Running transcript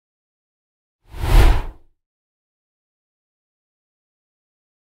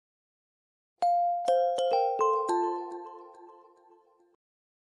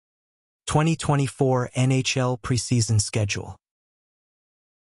2024 NHL Preseason Schedule.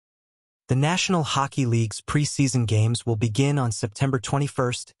 The National Hockey League's preseason games will begin on September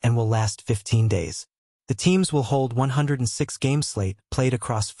 21st and will last 15 days. The teams will hold 106 game slate played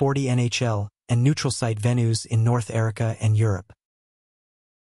across 40 NHL and neutral site venues in North America and Europe.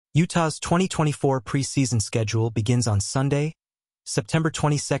 Utah's 2024 preseason schedule begins on Sunday, September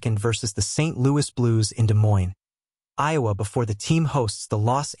 22nd versus the St. Louis Blues in Des Moines, Iowa, before the team hosts the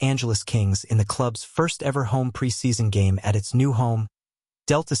Los Angeles Kings in the club's first-ever home preseason game at its new home,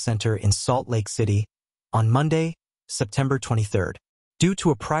 Delta Center in Salt Lake City, on Monday, September 23rd. Due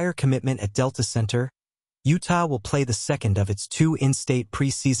to a prior commitment at Delta Center, Utah will play the second of its two in-state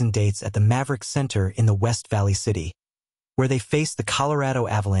preseason dates at the Maverick Center in the West Valley City, where they face the Colorado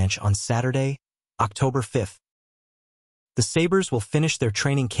Avalanche on Saturday, October 5th. The Sabres will finish their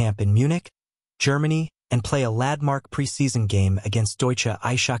training camp in Munich, Germany, and play a landmark preseason game against Deutsche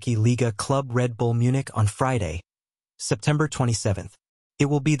Eishockey Liga club Red Bull Munich on Friday, September 27th. It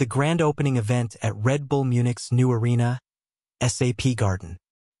will be the grand opening event at Red Bull Munich's new arena, SAP Garden.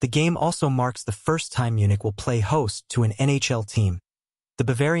 The game also marks the first time Munich will play host to an NHL team. The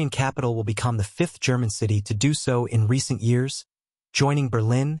Bavarian capital will become the fifth German city to do so in recent years, joining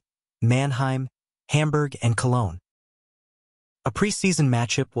Berlin, Mannheim, Hamburg, and Cologne. A preseason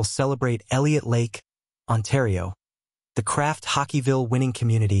matchup will celebrate Elliott Lake, Ontario, the Kraft Hockeyville winning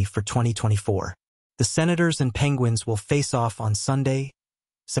community for 2024. The Senators and Penguins will face off on Sunday,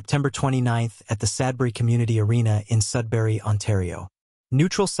 September 29th at the Sudbury Community Arena in Sudbury, Ontario.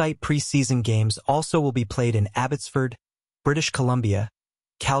 Neutral site preseason games also will be played in Abbotsford, British Columbia,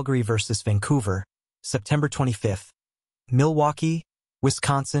 Calgary versus Vancouver, September 25th, Milwaukee,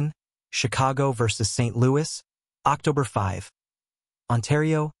 Wisconsin, Chicago versus St. Louis, October 5,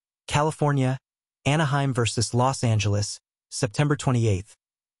 Ontario, California, Anaheim versus Los Angeles, September 28th,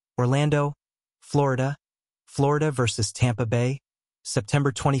 Orlando, Florida versus Tampa Bay,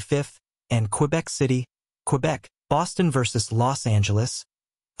 September 25th, and Quebec City, Quebec, Boston versus Los Angeles,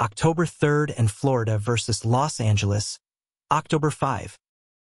 October 3rd, and Florida versus Los Angeles, October 5.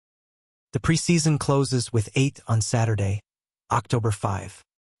 The preseason closes with 8 on Saturday, October 5.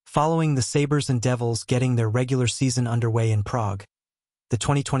 Following the Sabres and Devils getting their regular season underway in Prague, the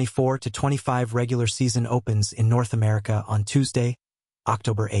 2024-25 regular season opens in North America on Tuesday,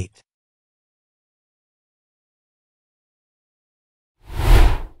 October 8.